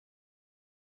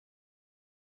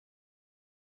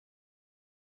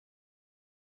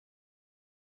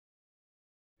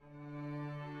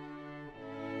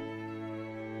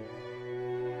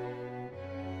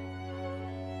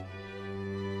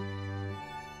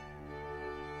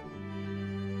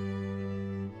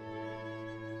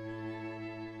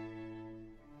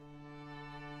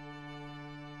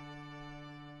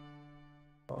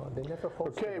They never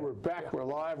hosted. Okay, we're back. We're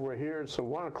live. We're here. It's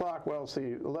 1 o'clock. Well, it's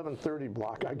the 11:30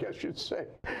 block, I guess you'd say.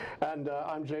 And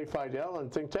I'm Jay Fidell,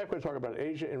 and ThinkTech. We're talking about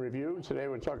Asia in review. Today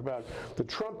we're talking about the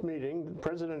Trump meeting,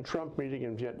 President Trump meeting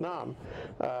in Vietnam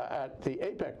at the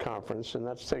APEC conference, and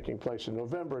that's taking place in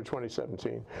November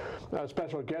 2017. A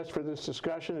special guest for this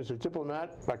discussion is a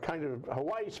diplomat, a kind of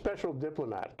Hawaii special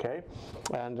diplomat, okay?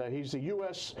 And he's the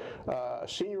U.S.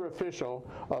 Senior official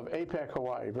of APEC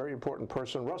Hawaii, very important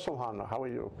person. Russell Honma, how are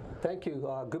you? Thank you.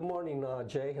 Good morning,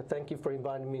 Jay. Thank you for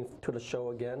inviting me to the show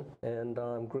again, and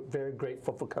I'm very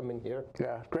grateful for coming here.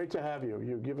 Yeah, great to have you.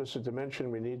 You give us a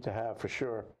dimension we need to have for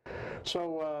sure.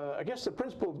 So I guess the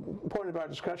principal point of our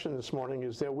discussion this morning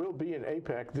is there will be an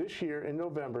APEC this year in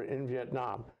November in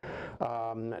Vietnam.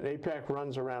 An APEC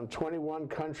runs around 21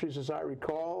 countries, as I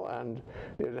recall, and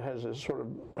it has a sort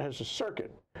of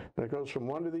circuit, and it goes from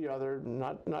one to the other,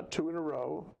 not two in a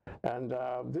row. And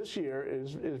this year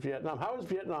is Vietnam. How is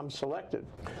Vietnam selected?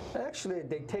 Actually,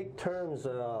 they take turns.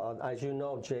 As you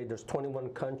know, Jay, there's 21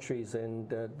 countries, and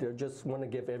they just want to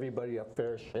give everybody a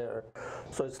fair share.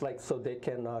 So it's like so they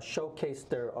can showcase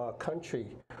their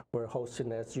country we're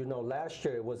hosting. As you know, last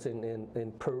year it was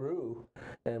in Peru,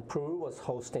 and Peru was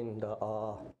hosting the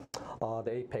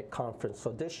APEC conference.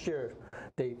 So this year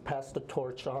they passed the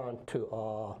torch on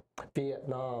to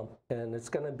Vietnam, and it's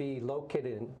going to be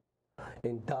located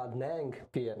in Da Nang,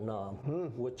 Vietnam,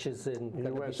 which is in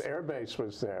U.S. Air Base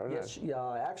was there. Yes,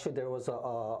 yeah. Actually, there was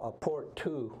a port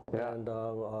too, and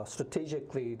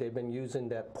strategically, they've been using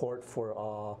that port for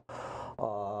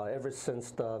ever since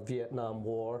the Vietnam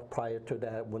War. Prior to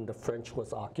that, when the French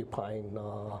was occupying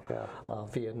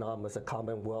Vietnam as a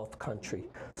Commonwealth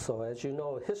country. So, as you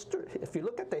know, history. If you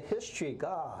look at the history,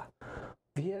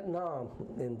 Vietnam,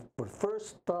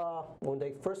 when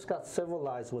they first got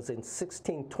civilized was in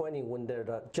 1620 when they're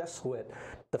the Jesuit,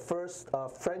 the first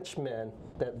Frenchman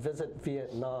that visited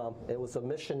Vietnam. It was a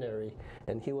missionary,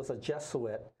 and he was a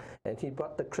Jesuit, and he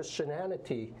brought the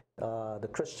Christianity, the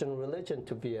Christian religion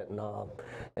to Vietnam,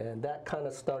 and that kind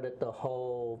of started the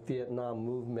whole Vietnam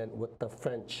movement with the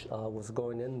French was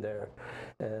going in there,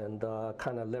 and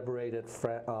kind of liberated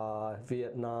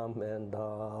Vietnam, and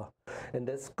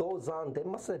this goes on. They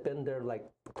must have been there like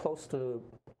close to,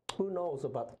 who knows,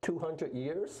 about 200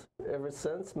 years ever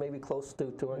since, maybe close to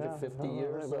 250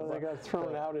 years. Well, they got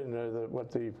thrown out in the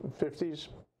 50s?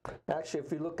 Actually,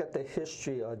 if you look at the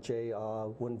history, Jay,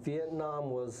 when Vietnam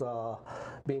was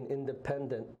being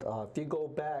independent, if you go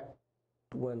back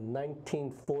when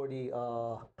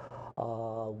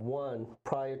 1941,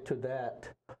 prior to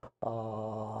that,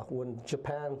 when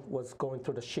Japan was going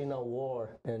through the China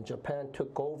War, and Japan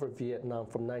took over Vietnam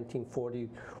from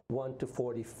 1941 to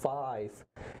 45,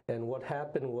 and what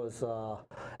happened was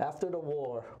after the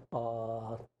war,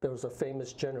 there was a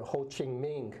famous general, Ho Chi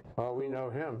Minh. Oh, we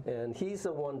know him. And he's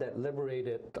the one that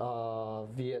liberated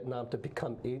Vietnam to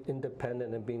become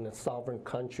independent and being a sovereign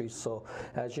country. So,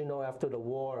 as you know, after the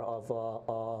war of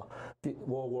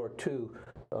World War II,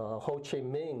 Ho Chi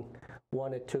Minh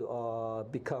wanted to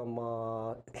become,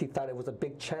 he thought it was a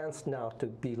big chance now to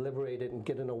be liberated and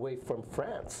getting away from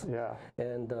France. Yeah.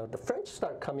 And the French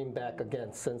start coming back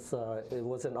again since it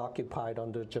wasn't occupied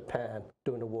under Japan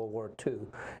during the World War II.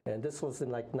 And this was in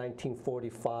like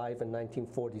 1945 and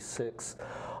 1946.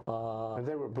 And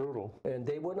they were brutal. And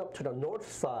they went up to the north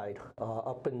side,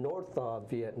 up in North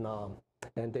Vietnam.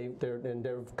 And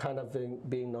they're kind of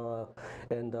being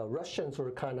and the Russians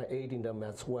were kind of aiding them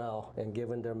as well and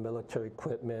giving them military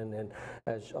equipment, and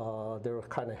as they were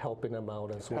kind of helping them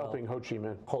out as well. Helping Ho Chi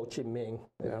Minh. Ho Chi Minh.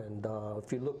 Yeah. And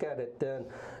if you look at it then,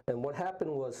 and what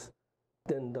happened was,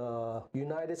 then the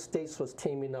United States was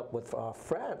teaming up with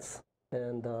France,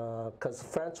 and because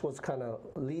France was kind of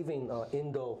leaving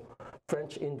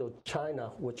French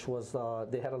Indochina, which was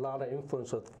they had a lot of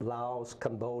influence with Laos,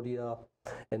 Cambodia,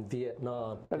 and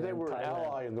Vietnam. And they were Thailand. An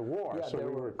ally in the war, so we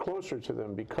were closer to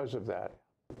them because of that.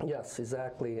 Yes,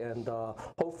 exactly. And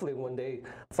hopefully when they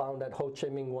found that Ho Chi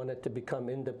Minh wanted to become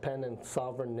independent,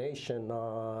 sovereign nation,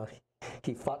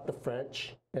 he fought the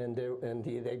French, and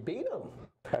they beat him.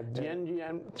 Dien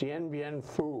Bien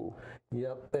Phu.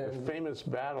 Yep. The famous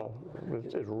battle.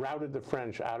 It routed the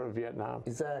French out of Vietnam.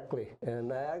 Exactly.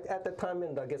 And at the time,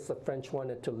 I guess the French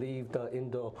wanted to leave the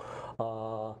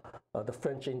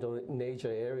French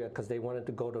Indonesia area because they wanted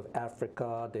to go to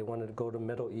Africa, they wanted to go to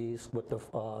Middle East with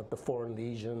the foreign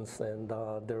legions, and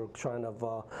they were trying to,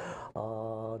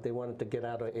 they wanted to get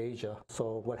out of Asia.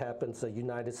 So what happens, the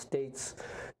United States,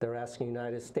 they're asking the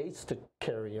United States to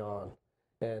carry on.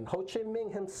 And Ho Chi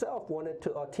Minh himself wanted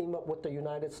to team up with the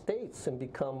United States and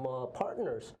become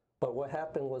partners. But what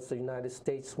happened was the United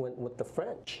States went with the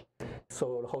French.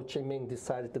 So Ho Chi Minh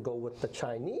decided to go with the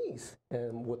Chinese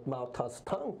and with Mao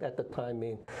Tse-tung at the time.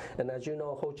 And as you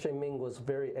know, Ho Chi Minh was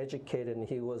very educated, and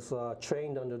he was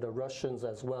trained under the Russians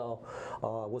as well,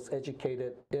 was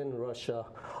educated in Russia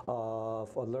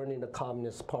for learning the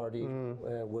Communist Party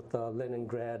with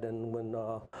Leningrad and when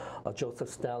Joseph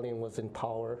Stalin was in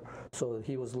power. So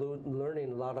he was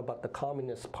learning a lot about the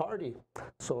Communist Party.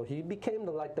 So he became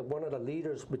one of the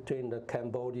leaders between the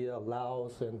Cambodia,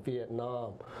 Laos, and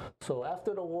Vietnam. So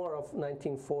after the war of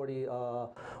 1940,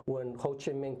 when Ho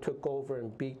Chi Minh took over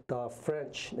and beat the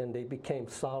French, and they became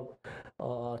South.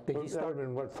 That would have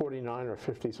been, what, 49 or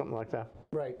 50, something like that?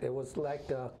 Right. It was like,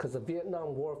 because the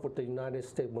Vietnam War with the United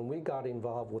States, when we got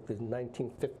involved with it in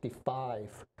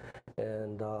 1955,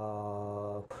 and,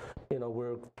 you know,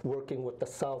 we're working with the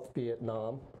South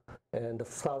Vietnam, and the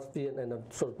South Vietnam,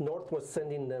 so North was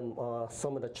sending them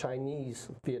some of the Chinese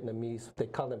Vietnamese, they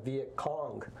call it Viet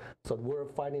Cong. So we're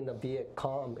fighting the Viet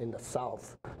Cong in the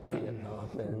South Vietnam,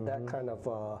 and that kind of,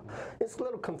 it's a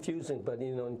little confusing, but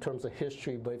you know, in terms of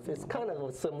history, but it's kind of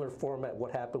a similar format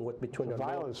what happened between the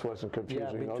violence wasn't confusing.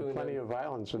 There was plenty of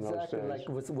violence in those days. Exactly, like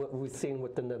what we've seen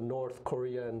within the North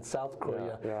Korea and South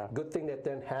Korea. Good thing that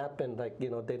then happened, like, you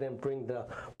know, they didn't bring the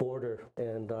border,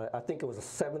 and I think it was the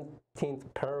 17th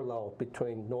parallel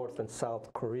between North and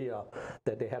South Korea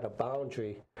that they had a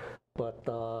boundary, but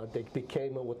they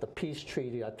became with the peace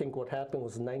treaty. I think what happened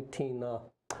was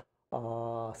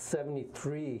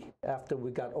 1973, after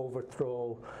we got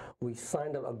overthrown, we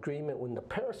signed an agreement with the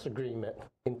Paris Agreement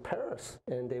in Paris,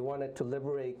 and they wanted to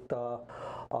liberate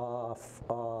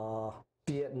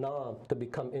Vietnam to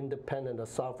become independent, a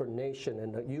sovereign nation,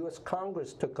 and the U.S.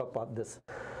 Congress took up this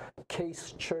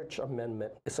Case Church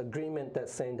Amendment. It's agreement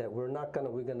that's saying that we're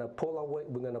gonna pull away,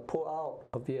 we're gonna pull out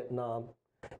of Vietnam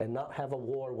and not have a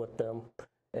war with them,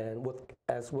 and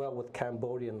as well with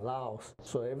Cambodia and Laos.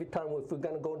 So every time if we're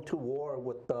going to go into war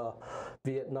with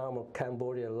Vietnam or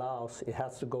Cambodia and Laos, it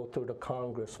has to go through the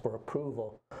Congress for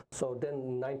approval. So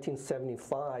then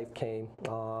 1975 came,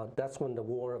 that's when the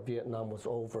war of Vietnam was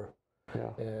over.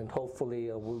 And hopefully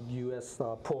U.S.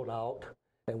 pulled out,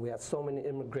 and we had so many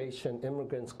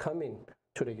immigrants coming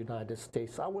to the United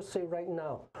States. I would say right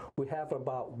now we have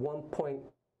about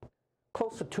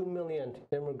close to 2 million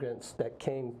immigrants that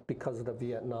came because of the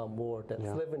Vietnam War,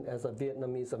 that's living as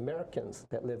Vietnamese Americans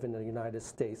that live in the United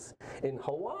States. In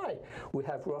Hawaii, we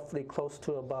have roughly close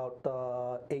to about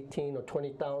 18 or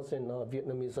 20,000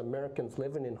 Vietnamese Americans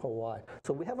living in Hawaii.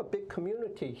 So we have a big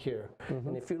community here.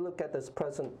 And if you look at this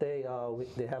present day,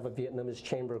 they have a Vietnamese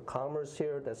Chamber of Commerce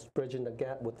here that's bridging the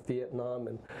gap with Vietnam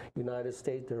and United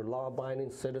States. They're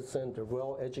law-abiding citizens, they're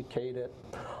well-educated.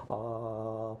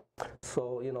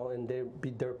 So, you know, and they're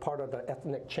part of the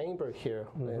ethnic chamber here,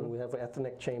 and we have an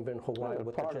ethnic chamber in Hawaii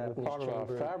with the Japanese part chamber, of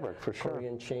our fabric, for sure.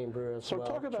 Korean chamber as well.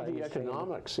 So talk about the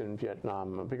economics in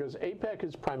Vietnam, because APEC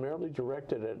is primarily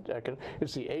directed at,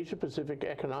 it's the Asia Pacific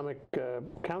Economic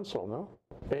Council, no?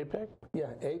 APEC?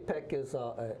 Yeah, APEC is,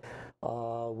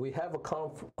 we have a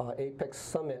APEC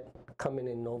summit coming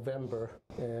in November,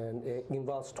 and it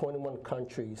involves 21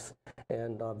 countries,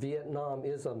 and Vietnam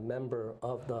is a member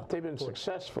of the... They've been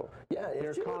successful. Yeah.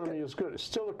 Their economy is good. It's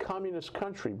still a communist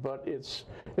country, but it's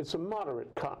a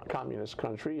moderate communist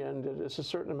country, and there's a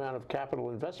certain amount of capital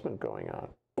investment going on.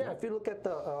 Yeah, if you look at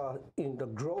the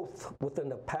growth within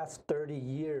the past 30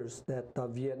 years that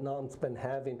Vietnam's been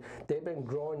having, they've been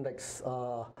growing like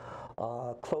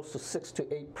close to 6 to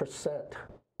 8%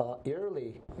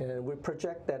 yearly, and we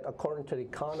project that according to the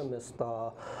economists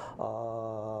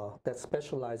that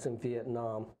specialize in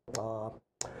Vietnam,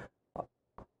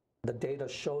 the data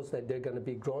shows that they're going to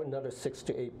be growing another 6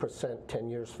 to 8%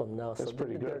 10 years from now. That's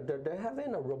pretty good. They're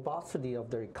having a robustity of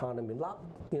their economy.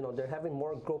 You know, they're having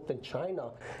more growth than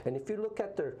China. And if you look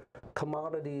at their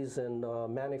commodities and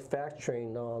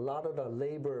manufacturing, a lot of the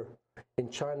labor in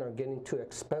China are getting too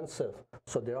expensive.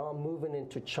 So they're all moving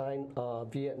into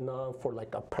Vietnam for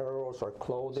like apparels or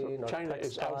clothing. So China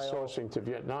is outsourcing to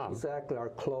Vietnam. Exactly, our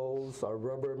clothes, our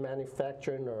rubber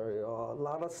manufacturing, or a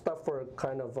lot of stuff are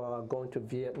kind of going to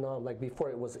Vietnam. Like before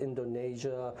it was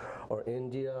Indonesia or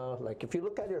India. Like if you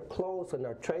look at your clothes and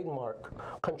our trademark,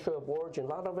 country of origin, a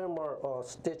lot of them are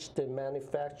stitched and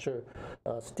manufactured,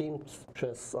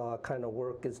 seamstress kind of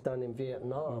work is done in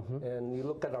Vietnam. And you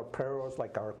look at our apparels,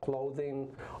 like our clothing, clothing,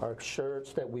 our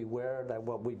shirts that we wear, that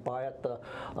what we buy at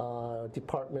the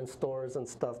department stores and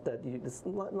stuff, that a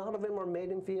lot of them are made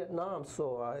in Vietnam.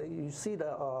 So you see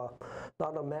that a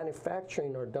lot of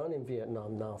manufacturing are done in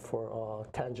Vietnam now for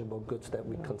tangible goods that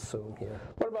we consume here.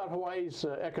 What about Hawaii's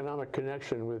economic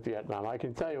connection with Vietnam? I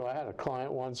can tell you, I had a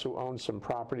client once who owned some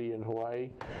property in Hawaii.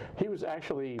 He was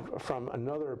actually from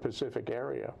another Pacific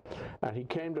area, and he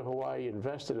came to Hawaii,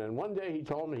 invested, and one day he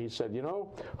told me, he said, you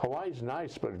know, Hawaii's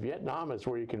nice, but Vietnam is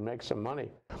where you can make some money.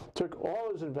 Took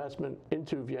all his investment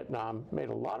into Vietnam, made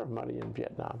a lot of money in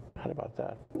Vietnam. How about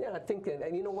that? Yeah, I think,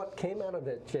 and you know what came out of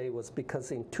it, Jay, was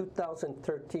because in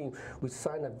 2013 we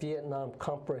signed a Vietnam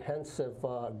Comprehensive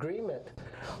Agreement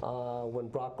when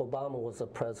Barack Obama was the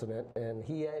president, and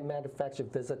he had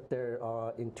manufactured visit there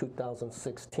in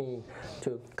 2016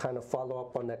 to kind of follow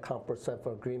up on that Comprehensive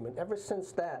Agreement. Ever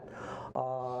since that,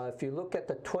 if you look at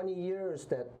the 20 years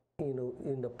that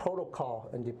in the protocol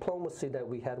and diplomacy that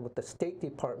we had with the State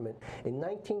Department, in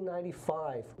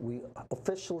 1995, we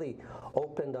officially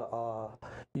opened a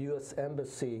U.S.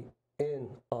 embassy in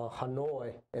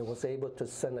Hanoi and was able to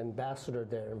send an ambassador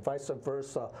there, and vice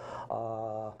versa.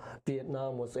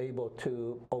 Vietnam was able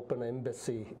to open an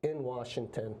embassy in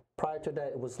Washington. Prior to that,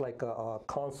 it was like a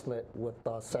consulate with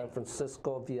San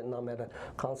Francisco. Vietnam had a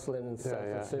consulate in San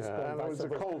Francisco. And it was a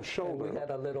cold shoulder. And we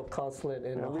had a little consulate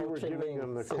in we were giving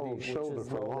them the cold shoulder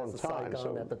for a long time.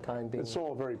 So at the time being. It's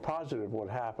all very positive what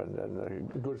happened,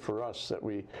 and good for us that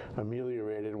we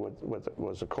ameliorated what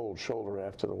was a cold shoulder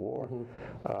after the war.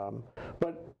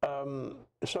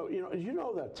 So you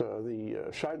know that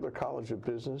the Scheidler College of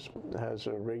Business has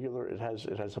a it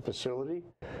has a facility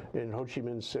in Ho Chi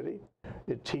Minh City.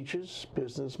 It teaches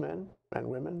businessmen and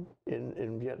women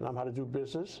in Vietnam how to do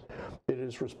business. It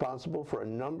is responsible for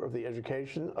the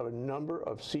education of a number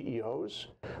of CEOs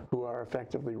who are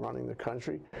effectively running the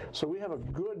country. So we have a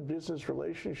good business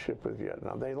relationship with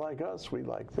Vietnam. They like us, we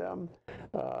like them.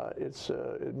 It's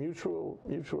a mutual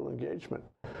engagement.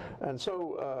 And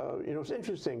so, it's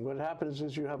interesting. What happens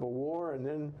is you have a war, and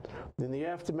then in the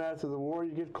aftermath of the war,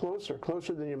 you get closer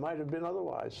than you might have been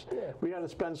otherwise. Yeah. We had to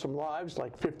spend some lives,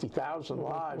 like 50,000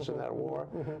 lives in that war.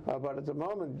 But at the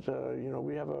moment,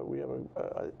 we have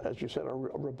as you said, a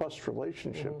robust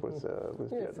relationship with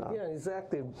Vietnam. Yeah,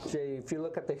 exactly, Jay. If you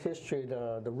look at the history,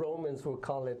 the Romans would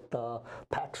call it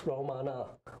Pax Romana,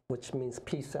 which means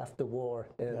peace after war.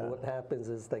 And what happens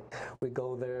is, like, we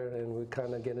go there and we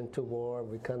kind of get into war.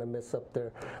 We kind of mess up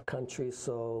their country,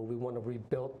 so we want to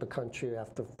rebuild the country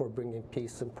for bringing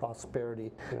peace and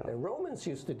prosperity. And Romans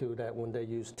used to do that when they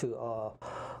used to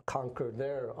conquer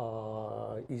their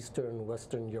Eastern,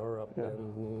 Western Europe,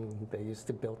 and they used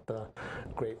to build the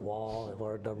Great Wall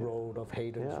or the Road of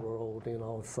Hadrian's Road,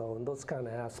 so in those kind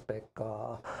of aspects,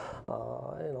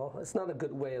 it's not a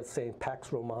good way of saying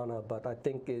Pax Romana, but I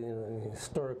think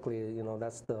historically,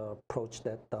 that's the approach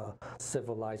that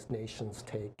civilized nations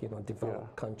take,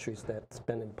 developed countries that's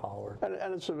been empowered.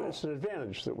 And it's an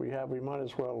advantage that we have. We might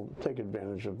as well take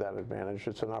advantage of that advantage.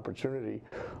 It's an opportunity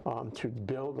to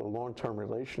build a long-term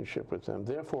relationship with them.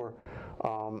 Therefore,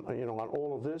 on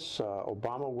all of this,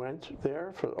 Obama went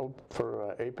there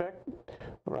for APEC,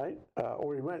 right?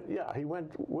 Or he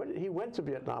went to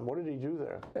Vietnam. What did he do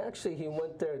there? Actually, he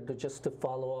went there just to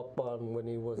follow up on when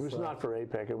he was. It was not for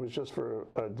APEC. It was just for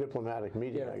a diplomatic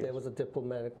meeting. Yeah, there was a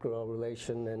diplomatic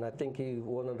relation, and I think he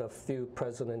one of the few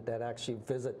presidents that actually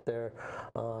visit there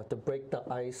to break the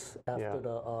ice after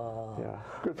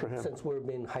good for him. Since we've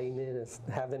been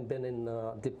haven't been in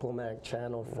the diplomatic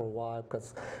channel for a while,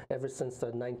 because ever since the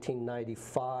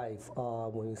 1995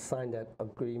 when we signed that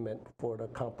agreement for the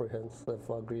comprehensive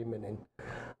agreement in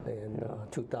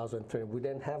 2003,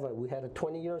 we had a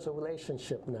 20 years of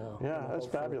relationship now. Yeah, that's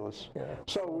fabulous. Yeah.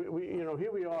 So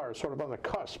here we are, sort of on the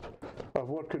cusp of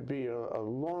what could be a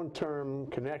long-term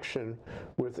connection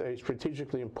with a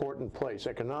strategically important place,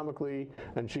 economically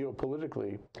and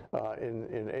geopolitically,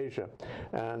 in Asia.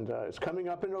 And it's coming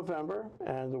up in November,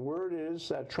 and the word is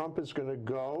that Trump is going to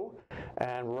go.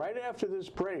 And right after this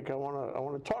break, I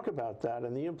want to talk about that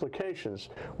and the implications,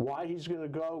 why he's going to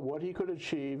go, what he could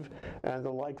achieve, and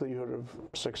the likelihood of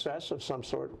success of some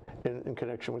sort in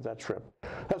connection with that trip.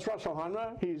 That's Russell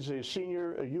Honma. He's a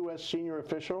U.S. senior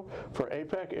official for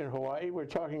APEC in Hawaii. We're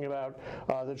talking about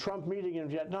the Trump meeting in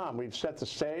Vietnam. We've set the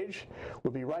stage.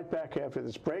 We'll be right back after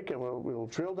this break, and we'll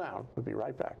drill down. We'll be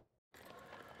right back.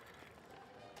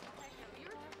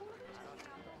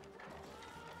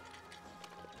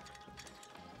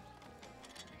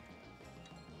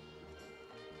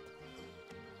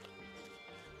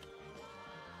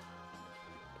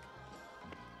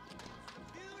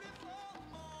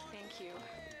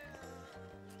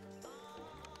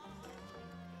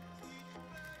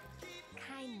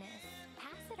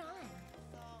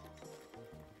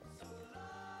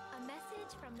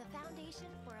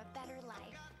 foundation for a better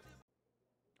life.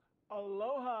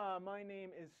 Aloha, my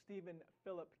name is Stephen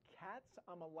Philip Katz.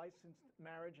 I'm a licensed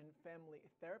marriage and family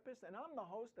therapist, and I'm the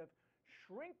host of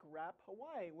Shrink Wrap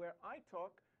Hawaii, where I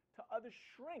talk to other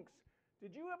shrinks.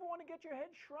 Did you ever want to get your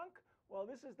head shrunk? Well,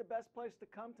 this is the best place to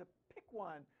come to pick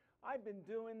one. I've been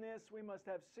doing this. We must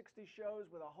have 60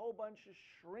 shows with a whole bunch of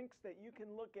shrinks that you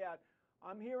can look at.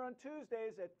 I'm here on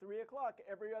Tuesdays at 3 o'clock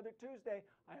every other Tuesday.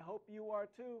 I hope you are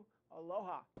too.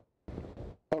 Aloha.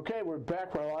 Okay, we're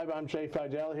back. We're live. I'm Jay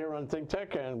Fidell here on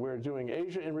ThinkTech, and we're doing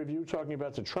Asia in Review, talking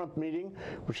about the Trump meeting,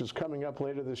 which is coming up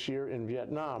later this year in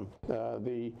Vietnam,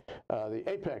 the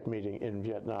APEC meeting in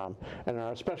Vietnam. And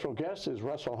our special guest is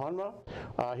Russell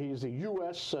Honma. He's the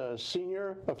U.S.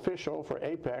 senior official for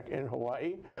APEC in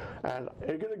Hawaii. And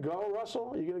are you going to go,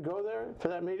 Russell? Are you going to go there for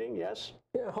that meeting? Yes?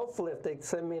 Yeah, hopefully if they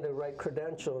send me the right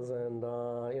credentials, and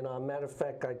you know, a matter of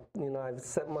fact, I've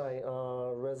sent my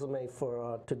resume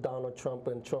to Donald Trump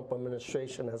and Trump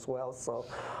administration as well. So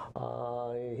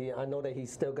I know that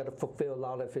he's still got to fulfill a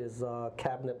lot of his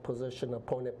cabinet position,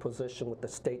 appointed position with the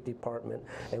State Department.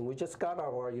 And we just got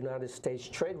our United States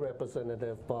Trade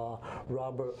Representative,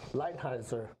 Robert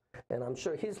Lighthizer. And I'm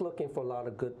sure he's looking for a lot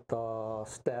of good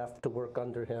staff to work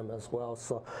under him as well.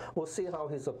 So we'll see how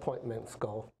his appointments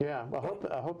go. Yeah,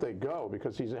 I hope they go,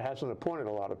 because he hasn't appointed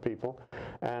a lot of people.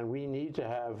 And we need to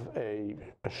have a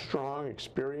strong,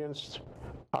 experienced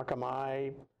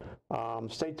Akamai,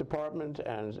 State Department,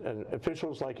 and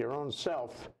officials like your own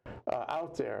self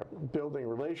out there building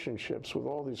relationships with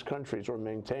all these countries or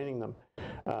maintaining them.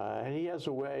 And he has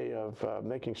a way of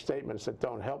making statements that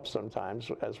don't help sometimes,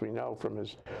 as we know from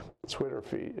his Twitter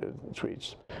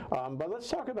tweets. But let's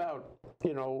talk about,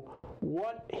 you know,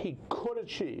 what he could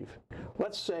achieve.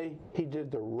 Let's say he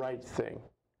did the right thing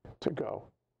to go.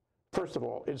 First of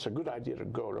all, it's a good idea to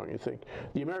go, don't you think?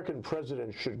 The American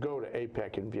president should go to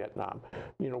APEC in Vietnam.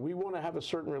 You know, we want to have a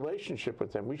certain relationship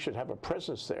with them. We should have a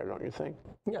presence there, don't you think?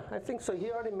 Yeah, I think so.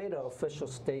 He already made an official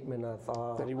statement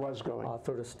of, that he was going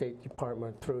through the State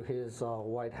Department, through his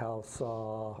White House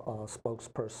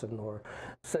spokesperson, or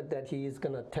said that he is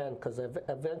going to attend, because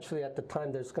eventually at the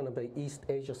time there's going to be East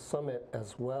Asia Summit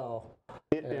as well.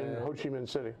 In Ho Chi Minh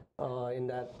City. In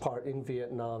that part in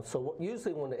Vietnam. So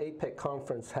usually when the APEC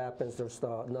conference happens, there's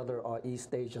another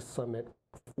East Asia Summit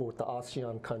with the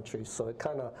ASEAN countries. So it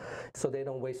so they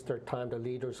don't waste their time. The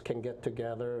leaders can get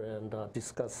together and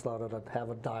discuss have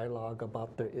a dialogue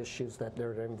about the issues that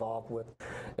they're involved with,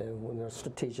 and when they're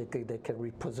strategically they can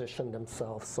reposition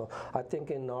themselves. So I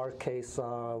think in our case,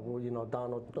 you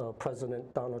know,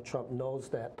 President Donald Trump knows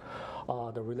that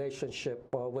the relationship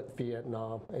with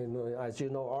Vietnam, and as you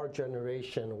know, our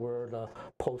generation, we're the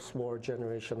post-war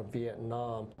generation of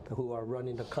Vietnam who are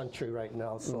running the country right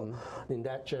now. So in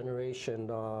that generation,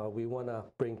 we want to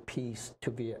bring peace to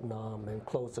Vietnam and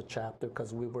close the chapter,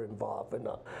 because we were involved in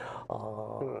a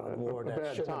war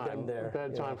that shouldn't have been there. A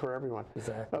bad time for everyone.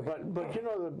 Exactly. But you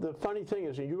know, the funny thing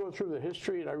is, you go through the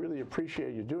history, and I really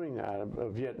appreciate you doing that,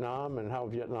 of Vietnam and how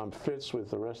Vietnam fits with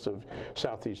the rest of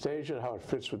Southeast Asia, how it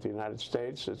fits with the United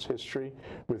States, its history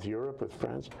with Europe, with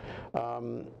France.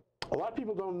 A lot of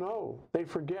people don't know. They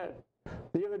forget.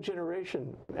 The younger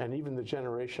generation, and even the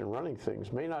generation running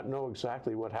things, may not know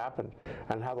exactly what happened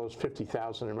and how those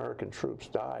 50,000 American troops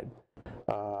died,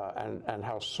 and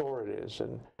how sore it is,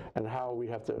 and how we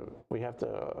have to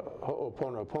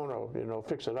ho'oponopono, you know,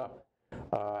 fix it up.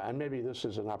 And maybe this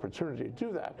is an opportunity to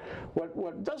do that.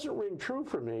 What doesn't ring true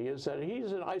for me is that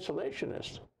he's an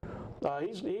isolationist.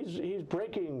 He's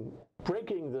breaking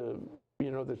the, you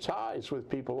know, the ties with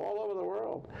people all over the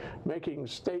world, making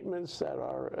statements that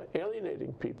are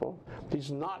alienating people.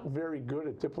 He's not very good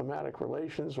at diplomatic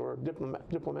relations or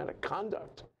diplomatic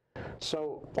conduct.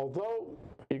 So although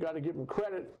you got to give him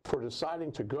credit for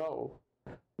deciding to go,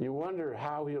 you wonder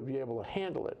how he'll be able to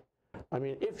handle it. I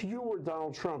mean, if you were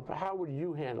Donald Trump, how would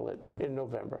you handle it in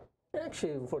November?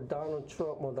 Actually, for Donald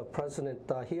Trump, or the president,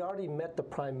 he already met the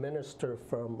prime minister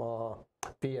from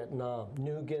Vietnam,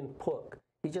 Nguyen Phuc.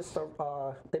 He just,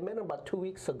 they met him about 2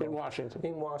 weeks ago. In Washington.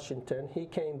 In Washington. He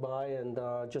came by, and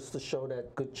just to show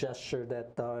that good gesture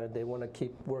that they want to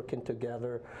keep working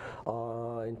together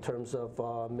in terms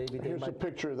of maybe they Here's a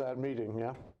picture of that meeting,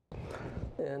 yeah?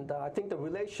 And I think the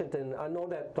relation, and I know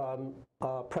that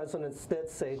presidents did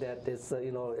say that it's,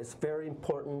 you know, it's very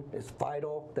important, it's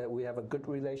vital that we have a good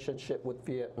relationship with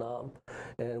Vietnam,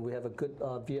 and we have a good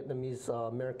Vietnamese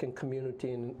American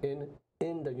community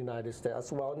in the United States,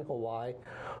 as well in Hawaii,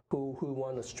 who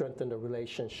want to strengthen the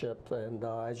relationship. And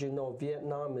as you know,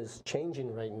 Vietnam is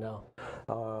changing right now.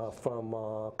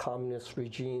 from communist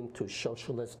regime to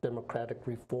socialist democratic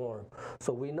reform.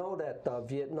 So we know that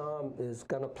Vietnam is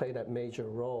going to play that major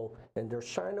role, and they're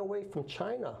shying away from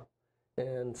China.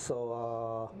 And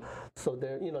so,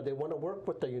 they want to work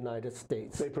with the United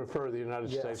States. They prefer the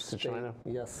United States to China?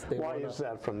 Yes. Why is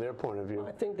that from their point of view?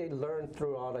 I think they learned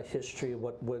throughout the history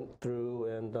what went through,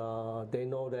 and they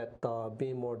know that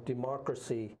being more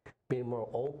democracy, being more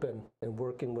open, and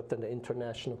working within the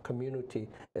international community,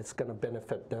 it's going to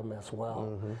benefit them as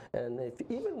well. And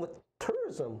even with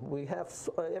tourism, we have,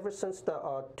 ever since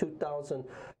the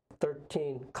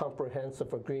 2013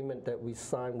 comprehensive agreement that we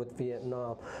signed with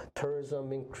Vietnam,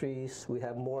 tourism increased. We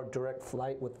have more direct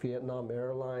flight with Vietnam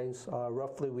Airlines.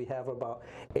 Roughly, we have about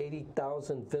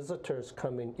 80,000 visitors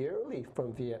coming yearly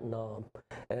from Vietnam.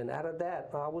 And out of that,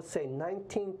 I would say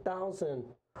 19,000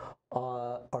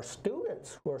 are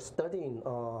students who are studying,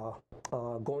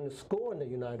 going to school in the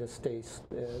United States.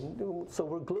 And so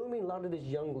we're grooming a lot of these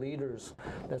young leaders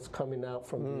that's coming out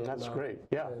from Vietnam. That's great,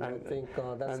 yeah. And I think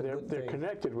that's a good thing. They're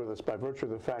connected with us by virtue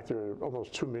of the fact there are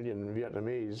almost 2 million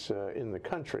Vietnamese in the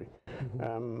country,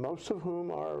 most of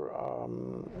whom are,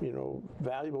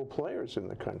 valuable players in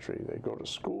the country. They go to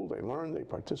school, they learn, they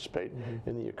participate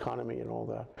in the economy and all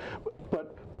that.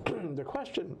 But the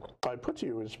question I put to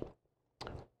you is,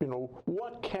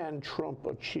 what can Trump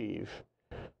achieve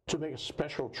to make a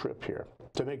special trip here,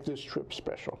 to make this trip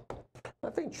special?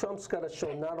 I think Trump's got to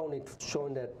show, not only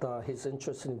showing that his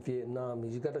interest in Vietnam,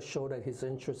 he's got to show that his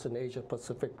interest in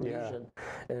Asia-Pacific region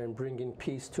and bringing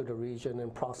peace to the region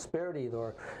and prosperity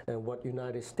there, and what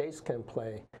United States can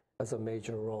play as a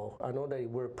major role. I know that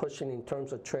we're pushing in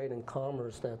terms of trade and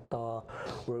commerce that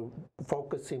we're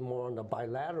focusing more on the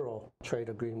bilateral trade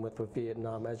agreement with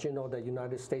Vietnam. As you know, the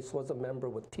United States was a member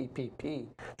with TPP,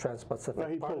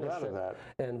 Trans-Pacific Partnership. Pulled out of that.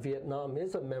 And Vietnam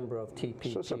is a member of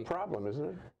TPP. So it's a problem, isn't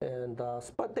it? And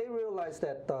but they realize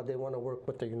that they want to work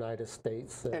with the United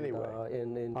States. And, anyway,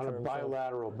 on a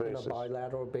bilateral basis. On a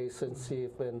bilateral basis, see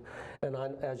if,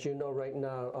 as you know right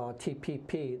now,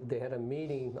 TPP, they had a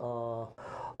meeting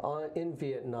in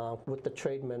Vietnam with the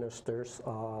trade ministers,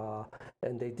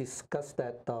 and they discussed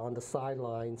that on the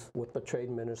sidelines with the trade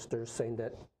ministers, saying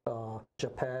that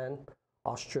Japan,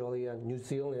 Australia, New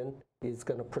Zealand is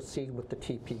going to proceed with the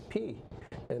TPP.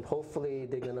 And hopefully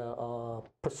they're going to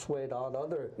persuade all the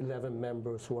other 11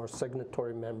 members who are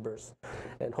signatory members.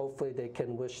 And hopefully they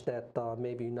can wish that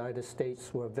maybe United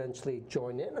States will eventually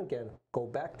join in again, go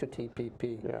back to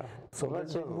TPP. Yeah. So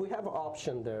we have an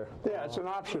option there. Yeah, it's an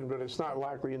option, but it's not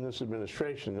likely in this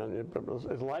administration. And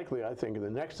it's likely, I think, in the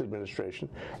next administration,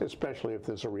 especially if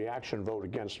there's a reaction vote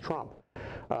against Trump.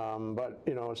 But,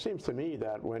 it seems to me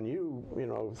that when you,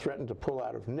 threaten to pull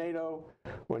out of NATO,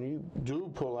 when you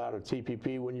do pull out of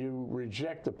TPP, when you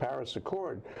reject the Paris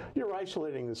Accord, you're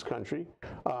isolating this country.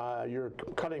 You're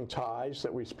cutting ties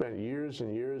that we spent years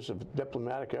and years of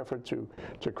diplomatic effort to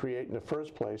create in the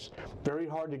first place. Very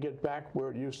hard to get back where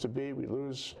it used to be. We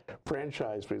lose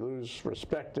franchise. We lose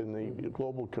respect in the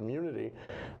global community.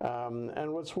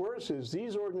 And what's worse is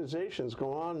these organizations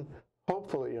go on,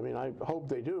 hopefully, I hope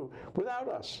they do, without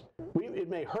us. It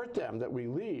may hurt them that we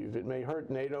leave. It may hurt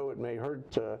NATO. It may hurt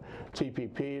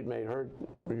TPP. It may hurt,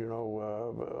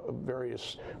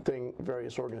 various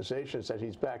organizations that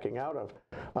he's backing out of.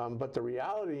 But the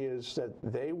reality is that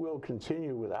they will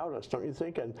continue without us, don't you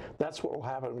think? And that's what will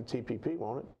happen with TPP,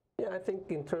 won't it? Yeah, I think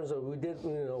in terms of we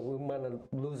might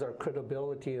lose our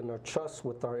credibility and our trust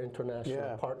with our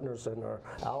international partners and our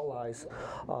allies.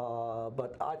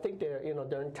 But I think they're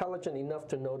intelligent enough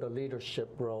to know the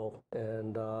leadership role,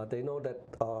 and they know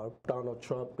that Donald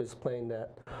Trump is playing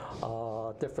that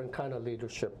different kind of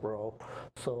leadership role.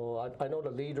 So I know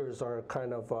the leaders are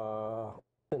kind of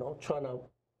trying to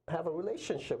have a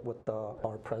relationship with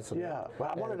our president. Yeah,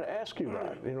 well, I wanted to ask you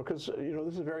that, because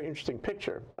this is a very interesting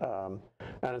picture,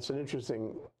 and it's an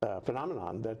interesting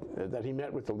phenomenon that he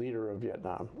met with the leader of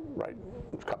Vietnam, right,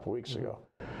 a couple of weeks ago.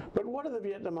 But what do the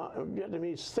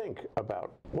Vietnamese think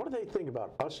about? What do they think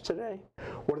about us today?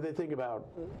 What do they think about,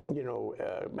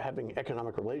 having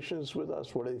economic relations with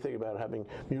us? What do they think about having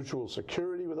mutual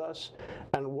security with us?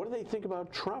 And what do they think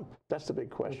about Trump? That's the big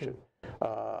question.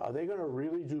 Are they going to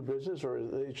really do business, or are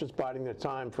they just biding their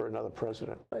time for another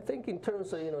president? I think in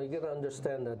terms of, you got to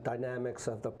understand the dynamics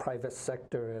of the private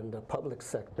sector and the public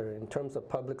sector. In terms of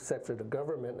public sector, the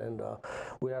government, and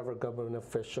we have our government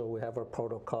official, we have our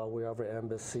protocol, we have our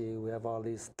embassy, we have all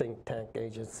these think tank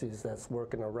agencies that's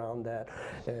working around that.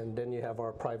 And then you have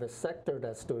our private sector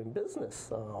that's doing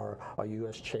business, our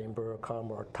U.S. Chamber of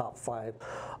Commerce, our top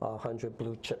 500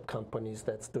 blue chip companies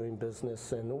that's doing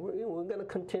business. And we're going to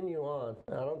continue on.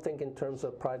 I don't think in terms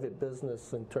of private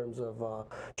business, in terms of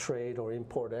trade or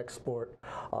import-export,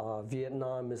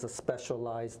 Vietnam is a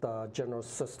specialized general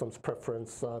systems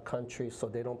preference country, so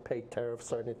they don't pay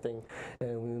tariffs or anything.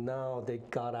 And now they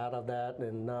got out of that,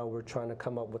 and now we're trying to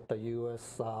come up with the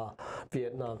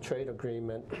U.S.-Vietnam trade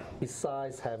agreement,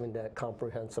 besides having that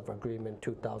comprehensive agreement in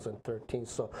 2013.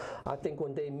 So I think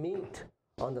when they meet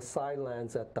on the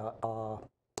sidelines at the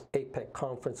APEC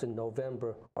conference in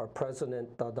November, our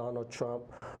President Donald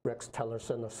Trump, Rex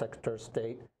Tillerson, our Secretary of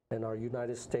State, and our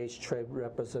United States Trade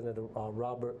Representative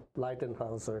Robert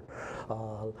Lightenhouser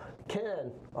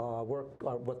can work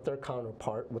with their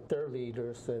counterpart, with their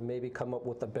leaders, and maybe come up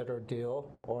with a better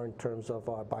deal, or in terms of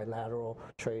a bilateral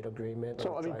trade agreement.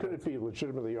 So, I mean, could it be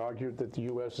legitimately argued that the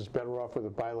U.S. is better off with a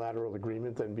bilateral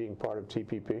agreement than being part of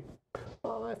TPP?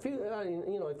 If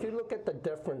you look at the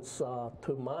difference,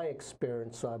 to my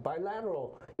experience,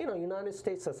 bilateral, United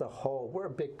States as a whole, we're a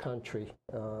big country.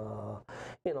 I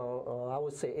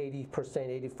would say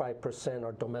 80%, 85%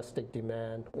 are domestic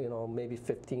demand. Maybe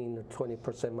 15 or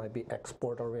 20% might be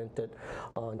export-oriented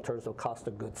in terms of cost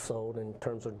of goods sold, in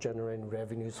terms of generating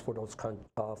revenues for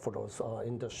those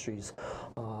industries.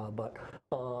 But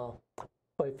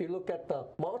if you look at the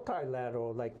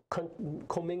multilateral, like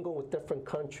commingle with different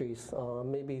countries,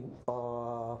 maybe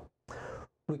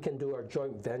we can do our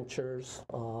joint ventures,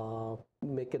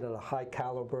 make it a high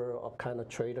caliber of kind of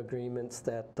trade agreements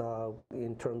that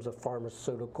in terms of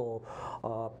pharmaceutical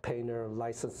paying their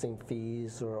licensing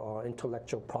fees or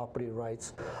intellectual property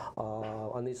rights.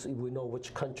 On this, we know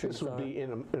which countries. This would be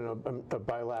in a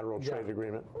bilateral trade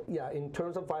agreement? Yeah, in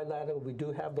terms of bilateral, we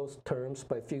do have those terms,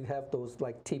 but if you have those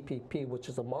like TPP, which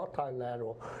is a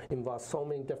multilateral, involves so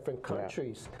many different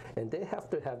countries, and they have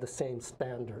to have the same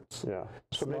standards. Yeah,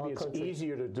 so maybe it's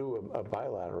easier to do a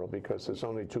bilateral because there's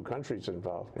only two countries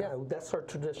involved. Yeah, that's our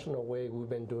traditional way we've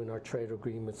been doing our trade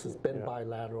agreements. It's been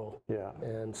bilateral. Yeah.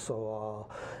 And so,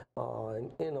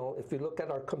 if you look at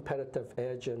our competitive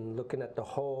edge and looking at the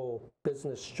whole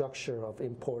business structure of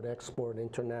import-export,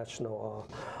 international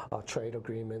trade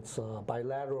agreements,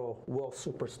 bilateral will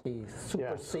supersede.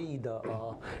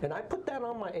 And I put that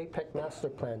on my APEC master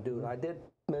plan, dude. I did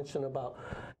mention about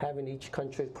having each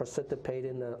country participate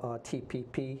in the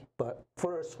TPP, but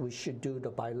first we should do the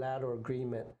bilateral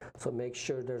agreement, so make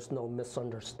sure there's no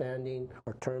misunderstanding,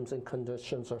 our terms and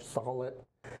conditions are solid,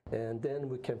 and then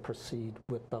we can proceed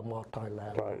with the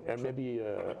multilateral. Right, and maybe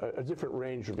a different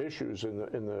range of issues in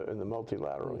the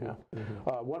multilateral.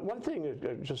 One thing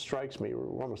that just strikes me,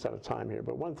 we're almost out of time here,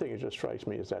 but one thing that just strikes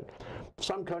me is that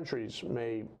some countries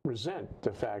may resent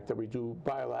the fact that we do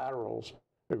bilaterals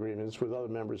agreements with other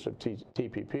members of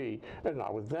TPP and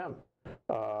not with them.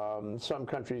 Some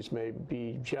countries may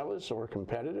be jealous or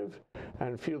competitive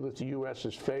and feel that the U.S.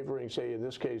 is favoring, say, in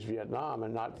this case, Vietnam,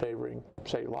 and not favoring,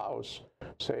 say, Laos,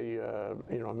 say,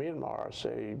 Myanmar,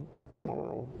 say, I don't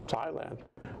know, Thailand.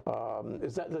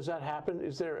 Does that happen?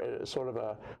 Is there a sort of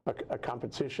a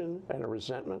competition and a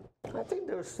resentment? I think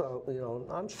there's,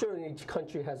 I'm sure each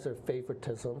country has their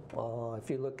favoritism. If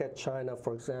you look at China,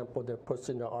 for example, they're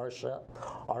pushing the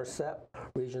RCEP,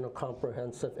 Regional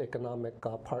Comprehensive Economic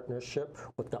Partnership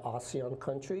with the ASEAN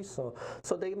countries.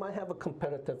 So they might have a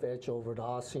competitive edge over the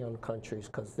ASEAN countries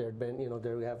because there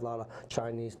we have a lot of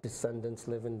Chinese descendants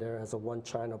living there as a one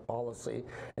China policy,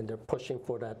 and they're pushing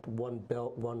for that One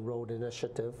Belt, One Road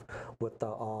initiative with the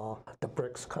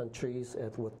BRICS countries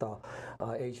and with the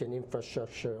Asian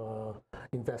Infrastructure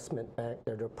Investment Bank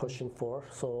that they're pushing for.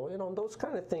 So, those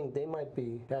kind of things, they might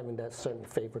be having that certain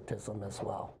favoritism as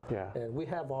well. Yeah. And we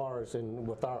have ours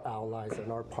with our allies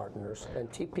and our partners, and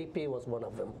TPP was one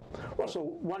of them. Well, so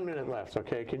 1 minute left,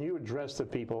 okay? Can you address the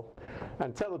people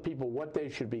and tell the people what they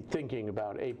should be thinking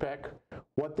about APEC,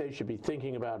 what they should be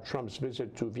thinking about Trump's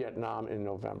visit to Vietnam in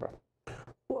November?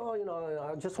 Well,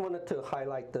 I just wanted to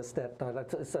highlight this, that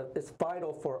it's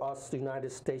vital for us, the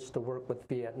United States, to work with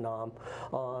Vietnam,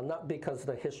 not because of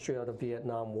the history of the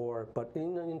Vietnam War, but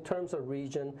in terms of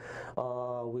region,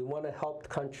 we want to help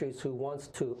countries who wants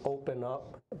to open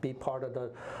up, be part of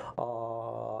the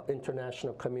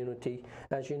international community.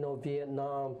 As you know,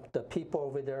 Vietnam, the people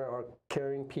over there are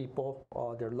caring people.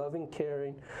 They're loving,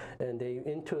 caring, and they're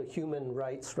into human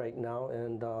rights right now,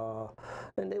 and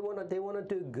they want to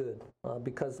do good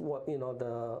because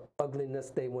the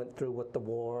ugliness they went through with the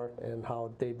war and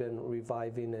how they've been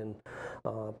reviving and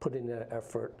putting their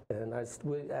effort. And as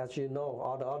you know,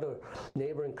 all the other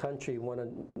neighboring countries want to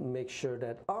make sure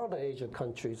that all the Asian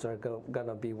countries are going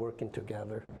to be working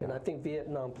together. And I think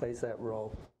Vietnam plays that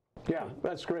role. Yeah,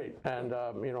 that's great. And,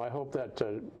 you know, I hope that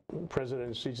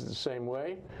President sees it the same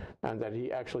way and that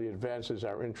he actually advances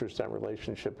our interest and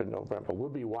relationship in November. We'll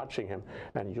be watching him,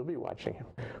 and you'll be watching him.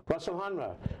 Russell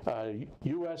Honma,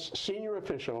 U.S. senior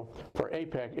official for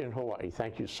APEC in Hawaii.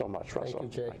 Thank you so much, Russell.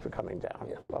 Thank you, Jay. Thanks for coming down.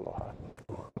 Yeah. Aloha.